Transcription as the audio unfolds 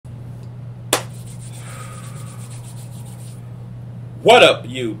What up,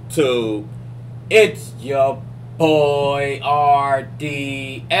 YouTube? It's your boy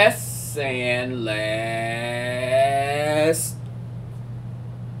R.D.S. and let's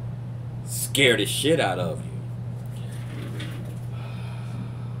scare the shit out of you.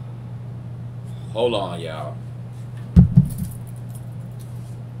 Hold on, y'all.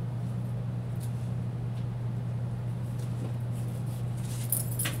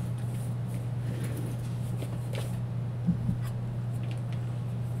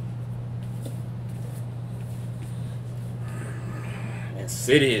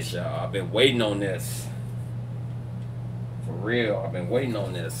 Insidious, y'all. I've been waiting on this. For real, I've been waiting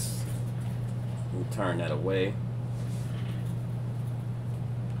on this. Let me turn that away.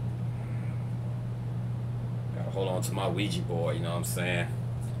 Gotta hold on to my Ouija board, you know what I'm saying?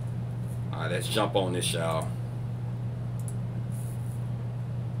 Alright, let's jump on this, y'all.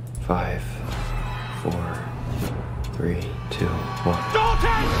 5, 4, 3, 2, 1.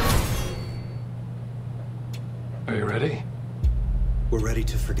 Dalton! Are you ready? We're ready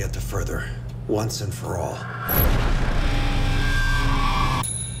to forget the further, once and for all.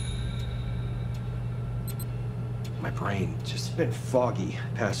 My brain just been foggy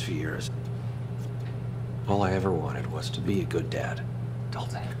past few years. All I ever wanted was to be a good dad.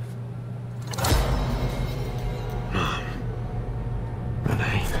 Dalton. Mom.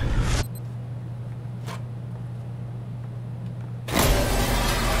 Renee.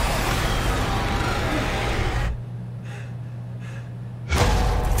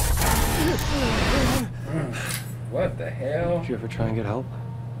 What the hell? Did you ever try and get help?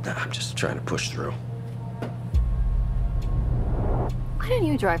 Nah, I'm just trying to push through. Why don't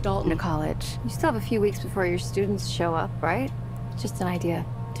you drive Dalton to college? You still have a few weeks before your students show up, right? Just an idea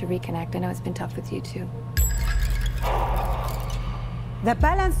to reconnect. I know it's been tough with you too. The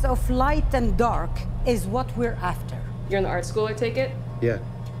balance of light and dark is what we're after. You're in the art school, I take it? Yeah.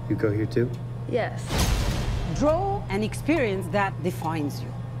 You go here too? Yes. Draw an experience that defines you.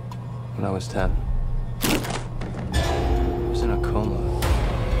 When I was 10. I was in a coma.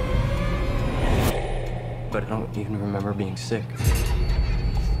 But I don't even remember being sick.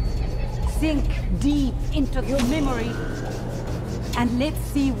 Sink deep into your memory and let's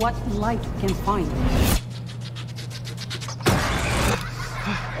see what light we can find.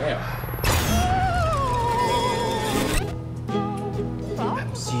 Damn.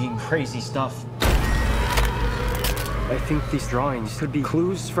 I'm seeing crazy stuff. I think these drawings could be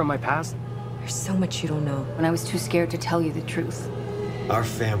clues from my past. There's so much you don't know. When I was too scared to tell you the truth. Our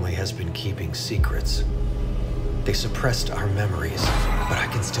family has been keeping secrets. They suppressed our memories, but I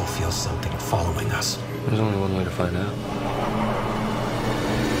can still feel something following us. There's only one way to find out.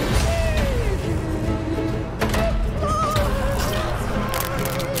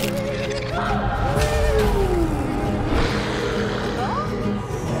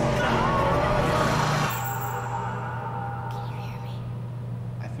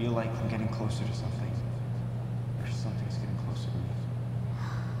 I feel like I'm getting closer to something. Or something's getting closer to me.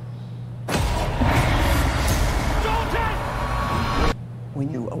 When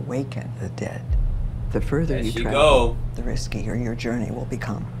you awaken the dead, the further There you she travel, go. the riskier your journey will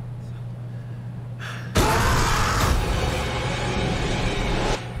become.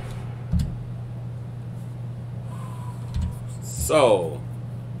 So,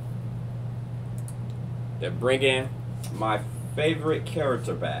 they're bringing my favorite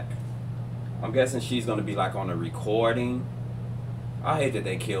character back. I'm guessing she's going to be like on a recording. I hate that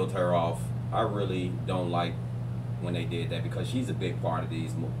they killed her off. I really don't like when they did that because she's a big part of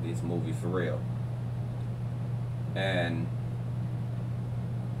these movies for real. And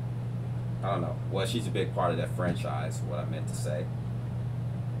I don't know. Well, she's a big part of that franchise, what I meant to say.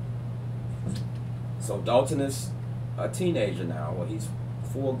 So Dalton is a teenager now. Well, he's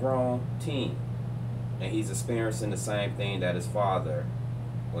full-grown teen. And he's experiencing the same thing that his father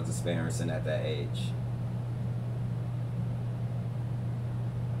was experiencing at that age.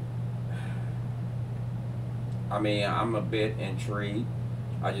 I mean, I'm a bit intrigued.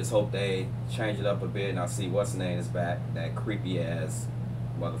 I just hope they change it up a bit and I see what's his name is back. That creepy ass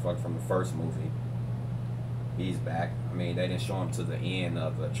motherfucker from the first movie. He's back. I mean, they didn't show him to the end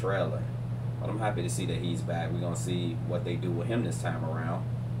of the trailer. But I'm happy to see that he's back. We're going to see what they do with him this time around.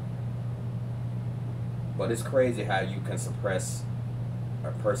 But it's crazy how you can suppress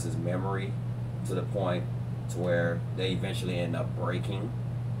a person's memory to the point to where they eventually end up breaking.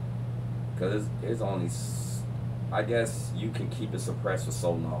 Because it's only... I guess you can keep it suppressed for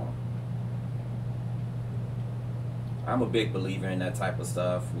so long. I'm a big believer in that type of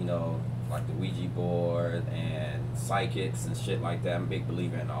stuff, you know, like the Ouija board and psychics and shit like that. I'm a big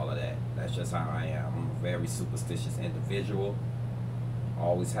believer in all of that. That's just how I am. I'm a very superstitious individual.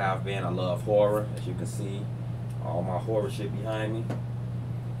 Always have been. I love horror, as you can see. All my horror shit behind me.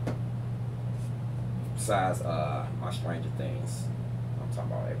 Besides my Stranger Things. I'm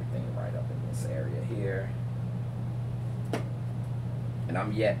talking about everything right up in this area here. And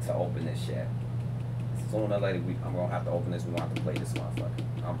I'm yet to open this shit. Sooner or later, I'm gonna have to open this. We're gonna have to play this motherfucker.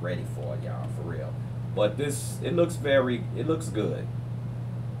 I'm ready for it, y'all, for real. But this, it looks good.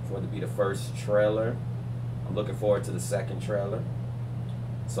 For it to be the first trailer. I'm looking forward to the second trailer.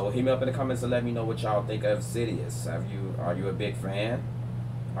 So hit me up in the comments and let me know what y'all think of Insidious. Are you a big fan?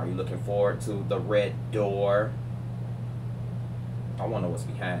 Are you looking forward to the Red Door? I wonder what's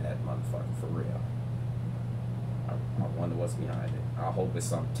behind that motherfucker, for real. I wonder what's behind it. I hope it's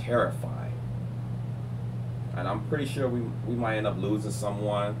something terrifying. And I'm pretty sure we might end up losing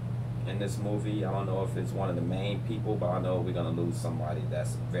someone in this movie. I don't know if it's one of the main people, but I know we're going to lose somebody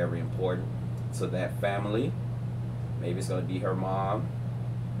that's very important to that family. Maybe it's going to be her mom.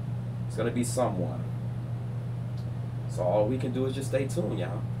 It's going to be someone. So all we can do is just stay tuned,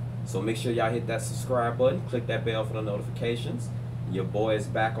 y'all. So make sure y'all hit that subscribe button. Click that bell for the notifications. Your boy is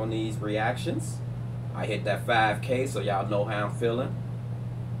back on these reactions. I hit that 5K so y'all know how I'm feeling.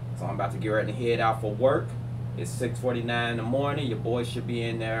 So I'm about to get ready to head out for work. It's 6:49 in the morning. Your boy should be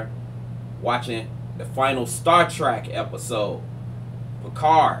in there watching the final Star Trek episode.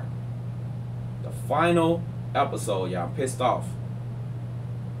 Picard. The final episode, y'all. I'm pissed off.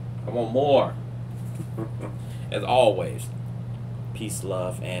 I want more. As always, peace,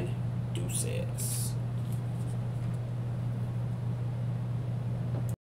 love, and deuces.